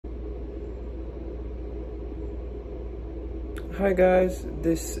Hi guys,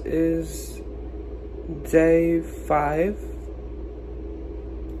 this is day 5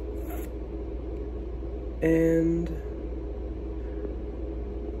 and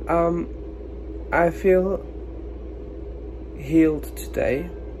I feel healed today.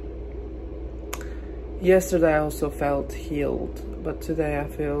 Yesterday I also felt healed, but today I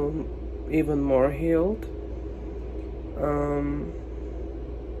feel even more healed.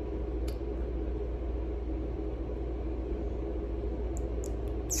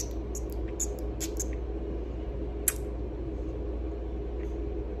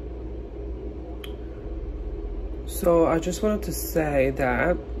 So I just wanted to say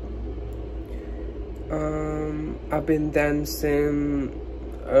that I've been dancing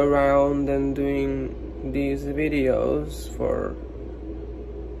around and doing these videos for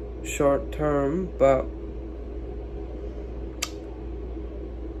short term, but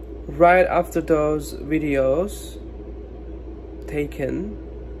right after those videos taken,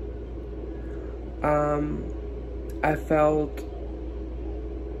 I felt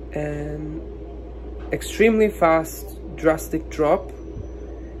an extremely fast, drastic drop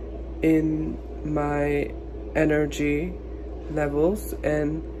in my energy levels,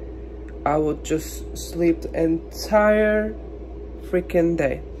 and I would just sleep the entire freaking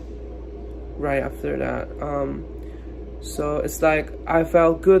day right after that. So it's like I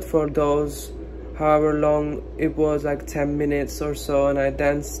felt good for those however long it was, like 10 minutes or so, and I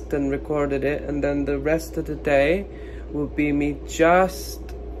danced and recorded it, and then the rest of the day would be me just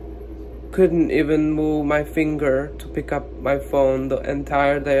couldn't even move my finger to pick up my phone the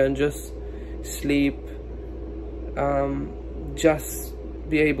entire day and just sleep, just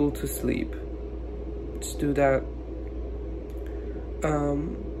be able to sleep, just do that.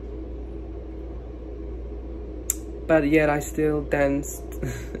 But yet I still danced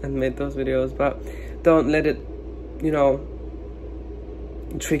and made those videos. But don't let it, you know,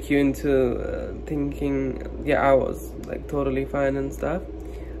 trick you into thinking, yeah, I was like totally fine and stuff.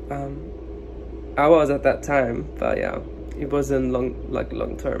 I was at that time, but yeah, it wasn't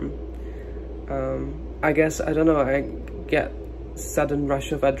long term. I guess, I don't know, I get sudden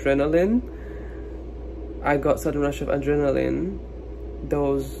rush of adrenaline. I got sudden rush of adrenaline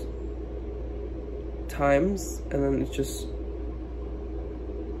those times, and then it just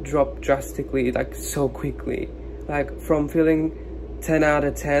dropped drastically, like so quickly. Like from feeling 10 out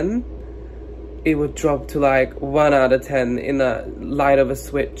of 10, it would drop to like 1 out of 10 in a light of a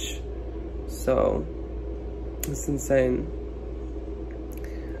switch. So it's insane.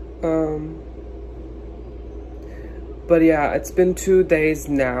 But yeah, it's been 2 days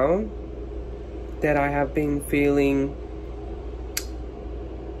now that I have been feeling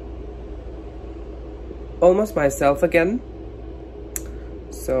almost myself again.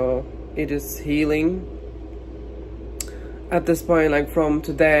 So it is healing at this point. Like from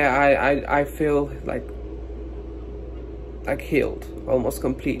today, I feel like healed almost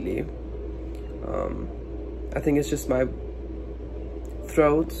completely. I think it's just my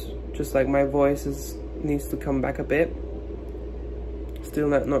throat, just like my voice needs to come back a bit. Still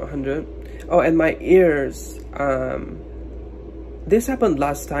not 100. Oh, and my ears. This happened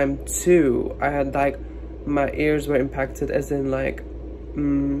last time too. I had like, my ears were impacted, as in like,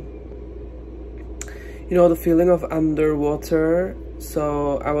 you know, the feeling of underwater.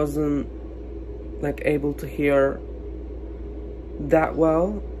 So I wasn't like able to hear that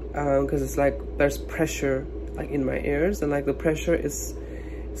well, because it's like there's pressure like in my ears, and like the pressure is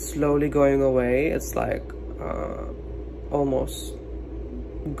slowly going away. It's like almost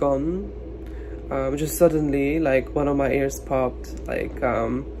gone. Just suddenly, like one of my ears popped, like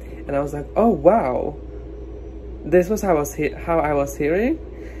and I was like, oh wow, this was how I was hearing,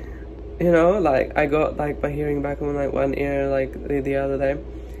 you know, like I got like my hearing back on like one ear like the other day,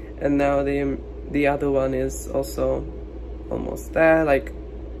 and now the other one is also almost there. Like,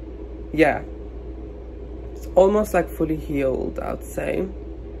 yeah, it's almost like fully healed, I'd say.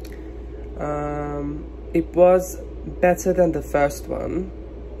 It was better than the first one,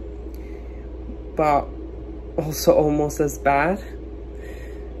 but also almost as bad.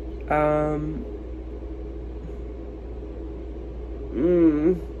 I'm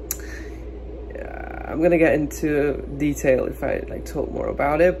gonna get into detail if I like talk more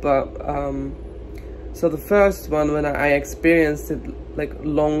about it, but so the first one, when I experienced it like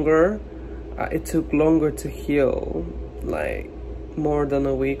longer, it took longer to heal, like more than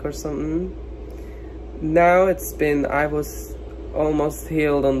a week or something. Now I was almost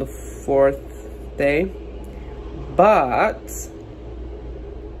healed on the 4th day, but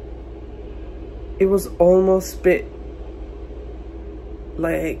it was almost a bit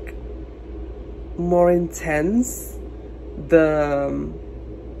like more intense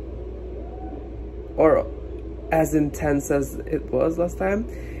or as intense as it was last time.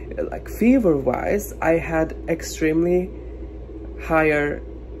 Like fever wise, I had extremely higher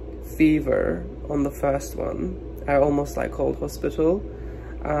fever on the first one. I almost like called hospital.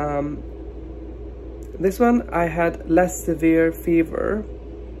 This one I had less severe fever,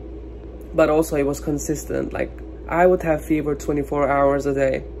 but also it was consistent. Like I would have fever 24 hours a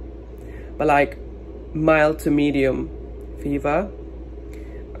day, but like mild to medium fever.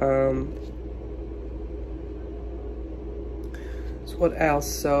 So what else?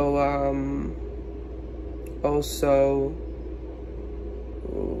 So also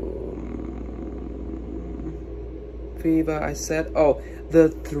fever, I said. Oh, the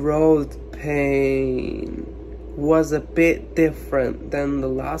throat pain was a bit different than the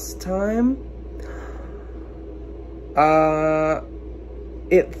last time.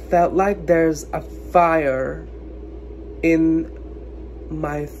 It felt like there's a fire in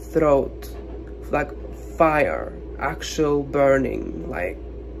my throat, like fire, actual burning, like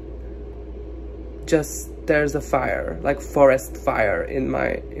just there's a fire, like forest fire in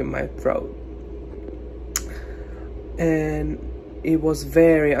my throat. And it was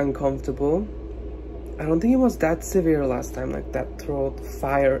very uncomfortable. I don't think it was that severe last time, like that throat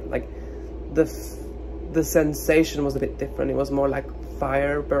fire, like the sensation was a bit different. It was more like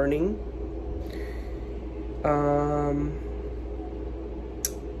fire burning.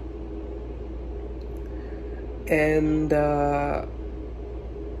 And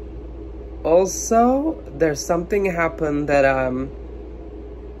also there's something happened that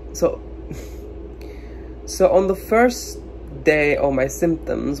so on the first day of my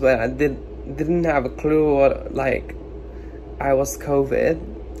symptoms, where I didn't have a clue what, like, I was COVID.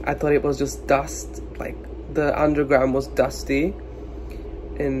 I thought it was just dust, like the underground was dusty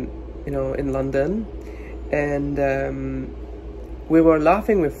in London. And we were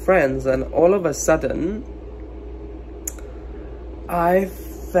laughing with friends, and all of a sudden I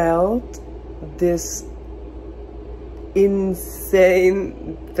felt this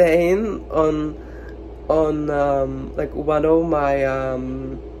insane pain on like one of my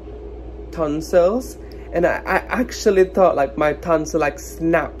tonsils, and I actually thought like my tonsil like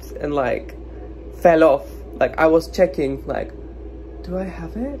snapped and like fell off. Like I was checking, like, do I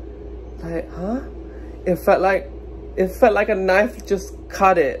have it? Like, huh? It felt like a knife just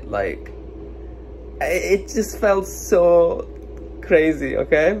cut it. Like it just felt so crazy,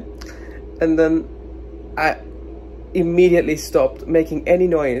 okay? And then I immediately stopped making any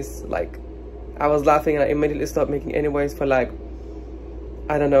noise. Like I was laughing and I immediately stopped making any noise for like,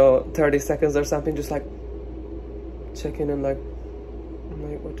 I don't know, 30 seconds or something, just like checking and like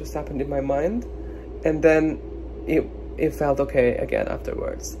what just happened in my mind. And then it felt okay again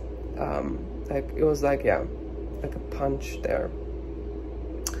afterwards. Like it was like, yeah, like a punch there.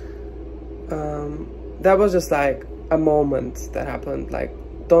 That was just like a moment that happened. Like,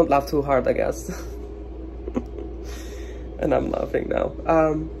 don't laugh too hard, I guess. And I'm laughing now.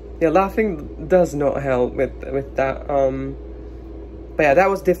 Yeah, laughing does not help with that. But yeah, that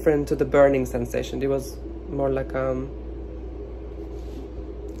was different to the burning sensation. It was more like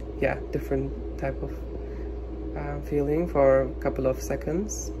yeah, different type of feeling for a couple of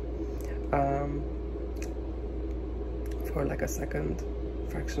seconds, for like a second,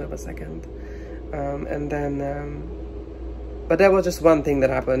 fraction of a second, and then but that was just one thing that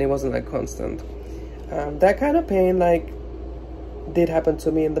happened. It wasn't like constant. That kind of pain like did happen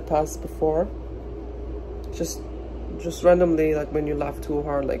to me in the past before, just randomly, like when you laugh too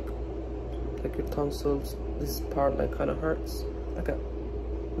hard, like your tonsils, this part like kind of hurts, like a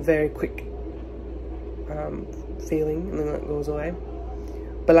very quick feeling, and then it goes away.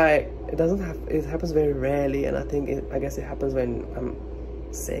 But like it happens very rarely, and I guess it happens when I'm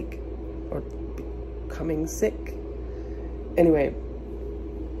sick or becoming sick. Anyway,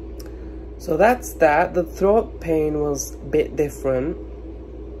 so that's that. The throat pain was a bit different.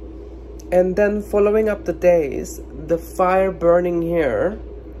 And then following up the days, the fire burning here,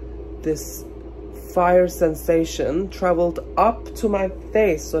 this fire sensation traveled up to my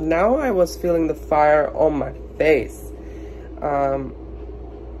face. So now I was feeling the fire on my face.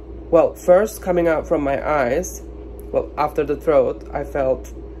 Well, first coming out from my eyes. Well, after the throat, I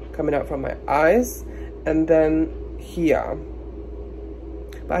felt coming out from my eyes, and then here.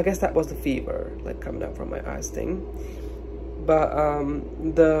 But I guess that was the fever, like coming out from my eyes thing. But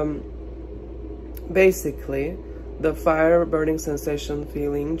basically the fire burning sensation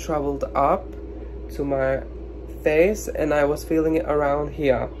feeling traveled up to my face, and I was feeling it around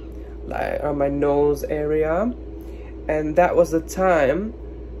here, like around my nose area. And that was the time,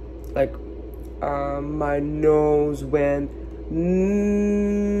 like my nose went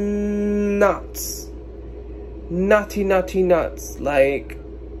nuts, nuts. Like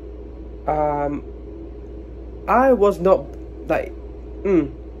I was not like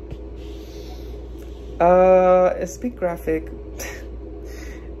it's a bit graphic.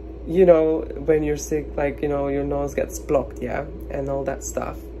 You know, when you're sick, like, you know, your nose gets blocked, yeah, and all that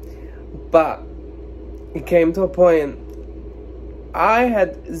stuff. But it came to a point I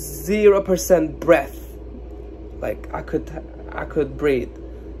had 0% breath. Like I could breathe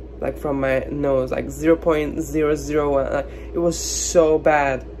like from my nose, like 0.001. Like, it was so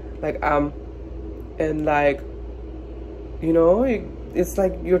bad. Like and like, you know, it's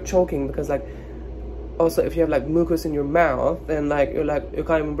like you're choking, because like also if you have like mucus in your mouth, then like you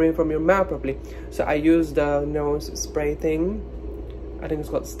can't even breathe from your mouth properly. So I used the nose spray thing. I think it's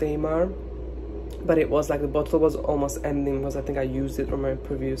called Stamar, but it was like the bottle was almost ending, because I think I used it on my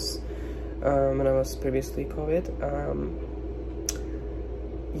previous when I was previously COVID.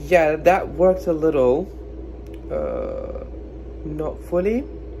 Yeah, that worked a little, not fully,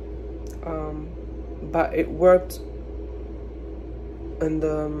 but it worked. And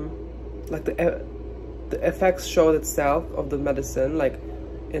like the effects showed itself of the medicine, like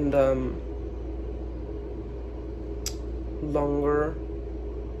in the longer,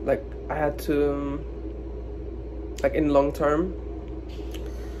 like I had to like in long term.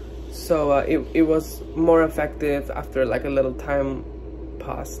 So it was more effective after like a little time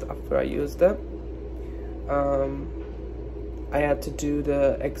passed after I used it. I had to do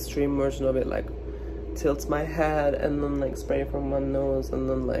the extreme version of it, like tilt my head and then like spray from one nose and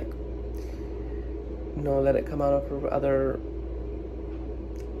then like, you know, let it come out of her other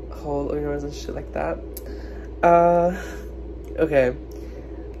hole or yours and shit like that. Okay,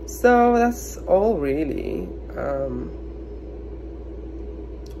 so that's all really.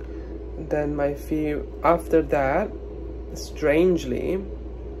 Then my fever, after that, strangely,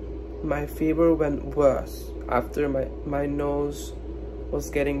 my fever went worse. After my nose was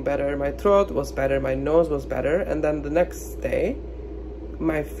getting better, my throat was better, my nose was better, and then the next day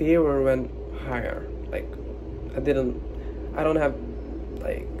my fever went higher. Like I don't have,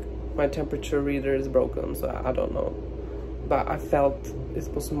 like, my temperature reader is broken, so I don't know, but I felt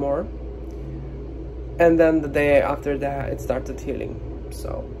it was more. And then the day after that it started healing.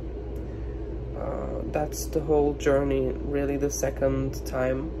 So that's the whole journey, really, the second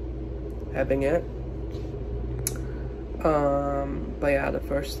time having it. But yeah, the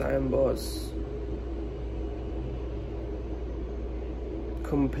first time was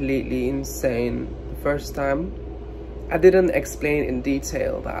completely insane. The first time I didn't explain in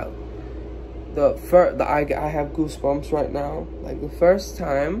detail about I have goosebumps right now. Like the first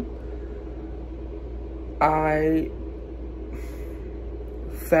time I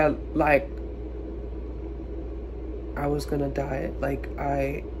felt like I was gonna die. Like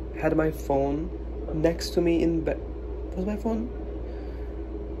I had my phone next to me in bed. Was my phone?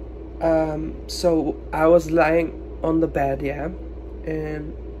 So I was lying on the bed, yeah,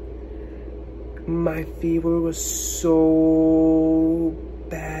 and my fever was so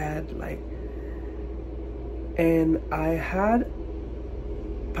bad, like, and I had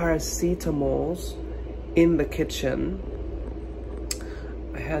paracetamols in the kitchen.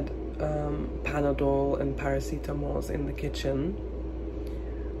 I had Panadol and paracetamols in the kitchen.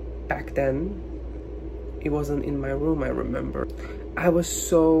 Back then, it wasn't in my room, I remember. I was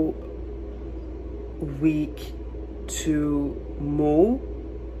so weak to move,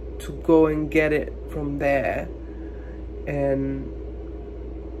 to go and get it from there and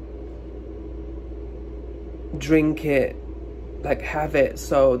drink it, like have it,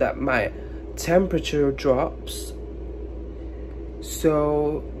 so that my temperature drops.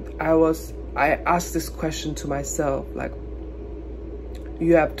 So I asked this question to myself, like,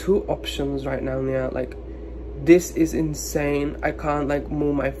 you have two options right now, Nia. Like, this is insane. I can't like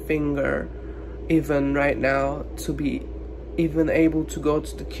move my finger even right now to be even able to go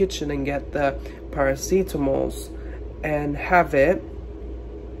to the kitchen and get the paracetamols and have it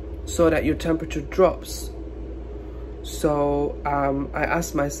so that your temperature drops. So I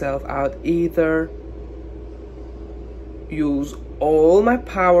asked myself, I would either use all my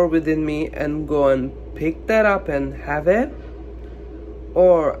power within me and go and pick that up and have it,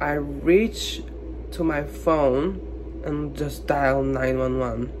 or I reach to my phone and just dial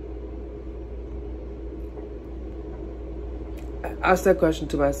 911. I asked that question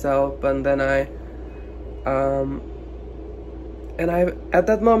to myself, and then I at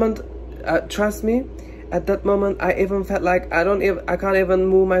that moment, trust me, at that moment I even felt like I can't even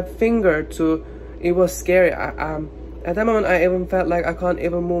move my finger to. It was scary. At that moment, I even felt like I can't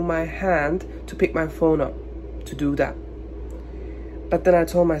even move my hand to pick my phone up to do that. But then I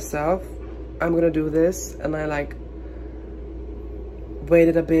told myself, I'm gonna do this, and I like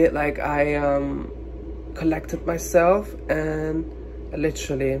waited a bit, like I collected myself, and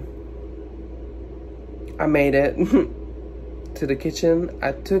literally I made it to the kitchen.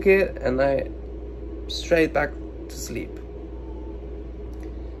 I took it and I straight back to sleep.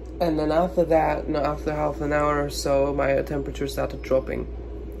 And then after that, after half an hour or so, my temperature started dropping.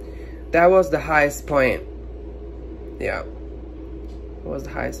 That was the highest point. Yeah, it was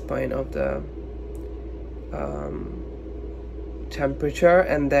the highest point of the temperature.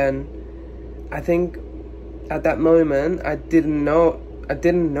 And then I think at that moment I didn't know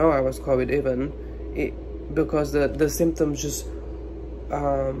I was COVID even, because the symptoms just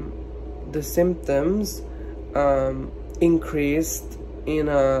increased in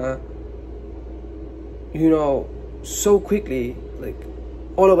a, you know, so quickly. Like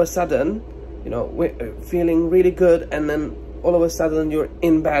all of a sudden, you know, we're feeling really good, and then all of a sudden you're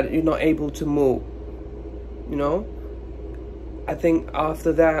in bed, you're not able to move, you know. I think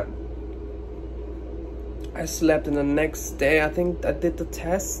after that I slept, and the next day I think I did the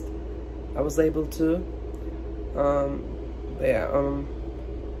test, I was able to but yeah,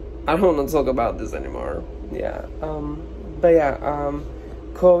 I don't want to talk about this anymore. Yeah, but yeah,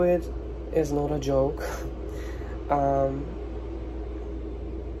 COVID is not a joke.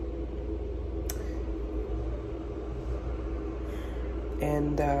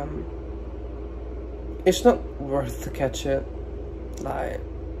 And it's not worth to catch it. Like,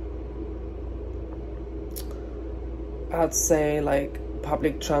 I'd say like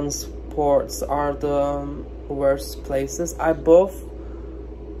public transports are the worst places. I both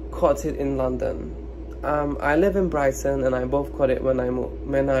caught it in London. I live in Brighton, and I both caught it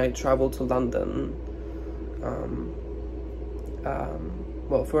when I traveled to London.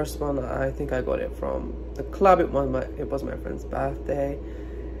 Well, first one I think I got it from the club. It was my friend's birthday,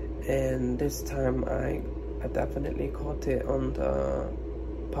 and this time I definitely caught it on the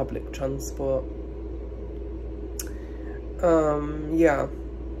public transport. Yeah.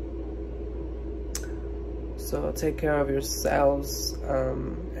 So take care of yourselves,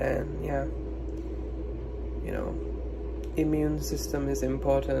 and yeah, you know, immune system is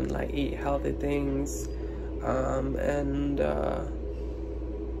important. Like, eat healthy things, and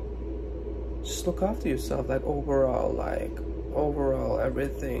just look after yourself. Like overall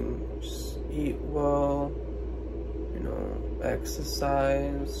everything. Just eat well, you know,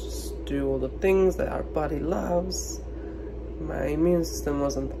 exercise, just do all the things that our body loves. My immune system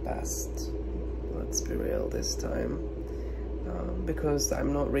wasn't the best, let's be real, this time, because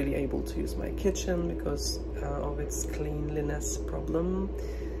I'm not really able to use my kitchen because of its cleanliness problem.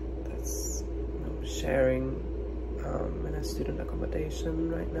 That's, you know, sharing in a student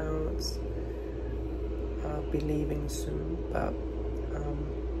accommodation right now. It's be leaving soon, but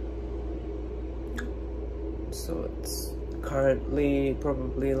so it's currently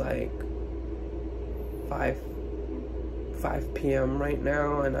probably like 5 p.m. right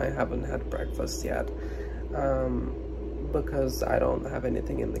now, and I haven't had breakfast yet, because I don't have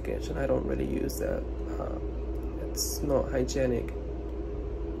anything in the kitchen. I don't really use it. It's not hygienic.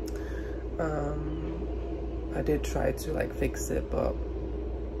 I did try to like fix it, but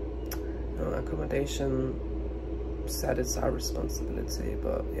you know, accommodation said it's our responsibility,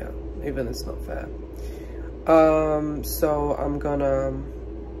 but yeah, even it's not fair. So I'm gonna,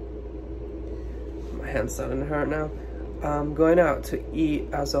 my hand's starting to hurt now. I'm going out to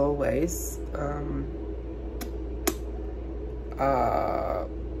eat as always, and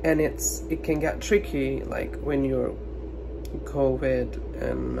it can get tricky, like when you're COVID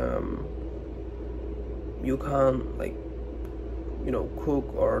and you can't, like, you know,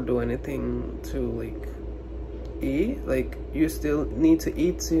 cook or do anything to like eat. Like, you still need to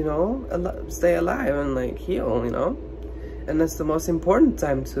eat to, you know, stay alive and like heal, you know. And that's the most important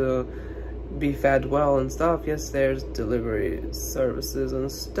time to be fed well and stuff. Yes, there's delivery services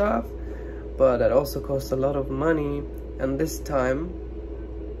and stuff, but that also costs a lot of money. And this time,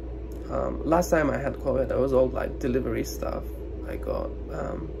 last time I had COVID, it was all like delivery stuff I got,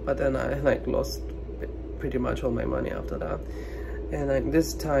 but then I like lost pretty much all my money after that. And like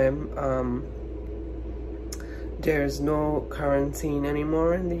this time, there's no quarantine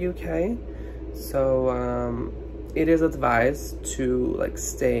anymore in the UK, so it is advised to like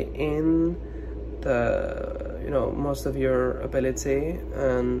stay in the, you know, most of your ability.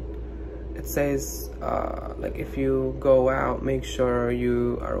 And it says like, if you go out, make sure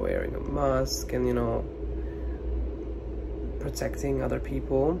you are wearing a mask and, you know, protecting other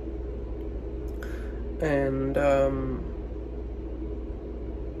people. And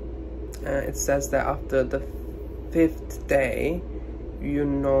it says that after the 5th day you're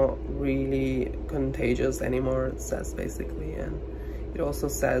not really contagious anymore, it says basically. And it also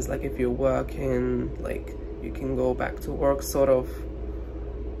says like if you're working, like you can go back to work, sort of.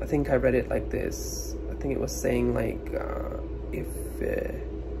 I think I read it like this. I think it was saying like if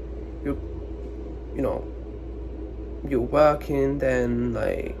you're working, then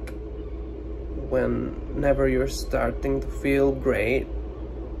like whenever you're starting to feel great,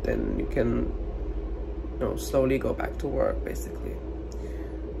 then you can slowly go back to work basically.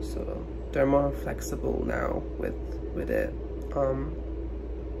 So they're more flexible now with it.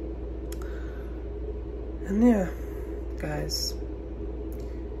 And yeah, guys,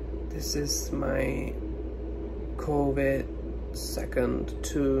 this is my COVID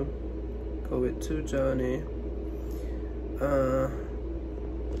 2 journey.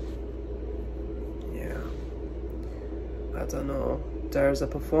 Yeah, I don't know. There's a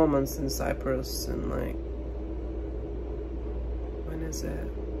performance in Cyprus in like, when is it?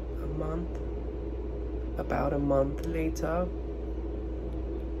 About a month later.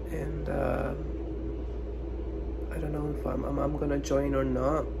 And I don't know if I'm gonna join or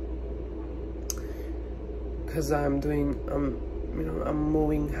not, because I'm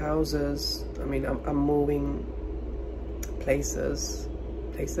moving houses. I mean, I'm moving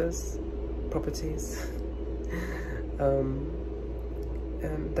properties.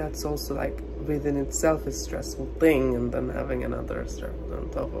 And that's also like within itself a stressful thing, and then having another stress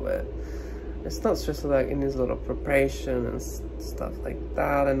on top of it. It's not stressful, like in this lot of preparation and stuff like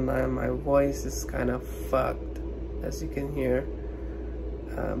that. And my voice is kind of fucked, as you can hear.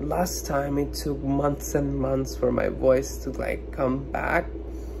 Last time it took months and months for my voice to like come back,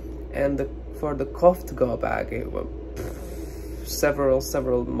 and for the cough to go back, it was several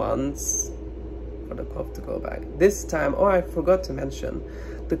months for the cough to go back. This time, oh, I forgot to mention,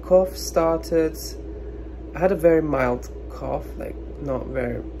 the cough started, I had a very mild cough, like not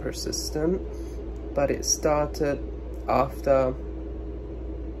very persistent, but it started after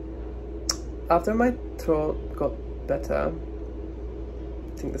my throat got better. I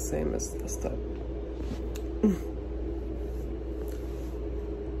think the same as this time.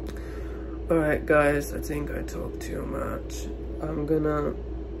 Alright guys, I think I talked too much.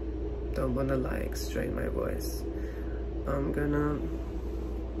 Don't wanna like strain my voice. I'm gonna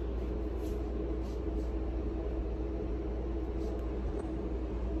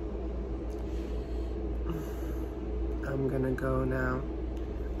go now.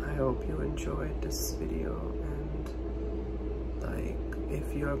 I hope you enjoyed this video, and like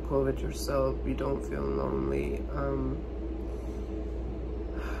if you're COVID yourself, you don't feel lonely.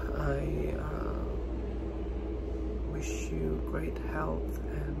 I wish you great health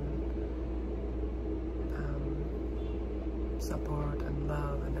and support and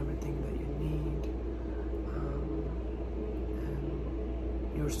love and everything that you need. And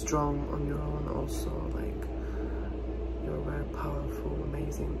you're strong on your own also, like you're a very powerful,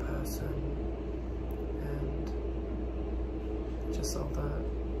 amazing person, and just all the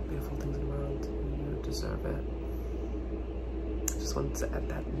beautiful things in the world. You deserve it. Just wanted to add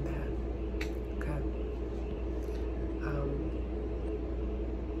that in there. Okay.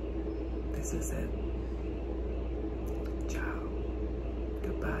 This is it. Ciao.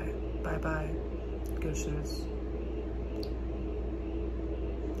 Goodbye. Bye bye. Görüşürüz.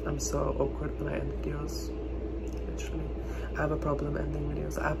 I'm so awkward when I end videos. Literally. I have a problem ending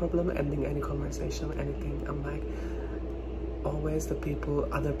videos. I have a problem ending any conversation, anything. I'm like, always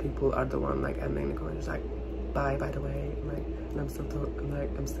other people are the one like ending the conversation. Like, bye, by the way. Like, and I'm still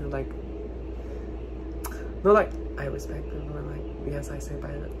like, no, like, I respect people, and like, yes, I say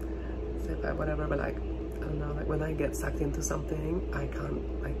bye, whatever, but like, I don't know, like, when I get sucked into something, I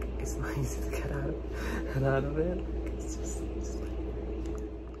can't, like, it's not easy to get out of it. Like, it's just like...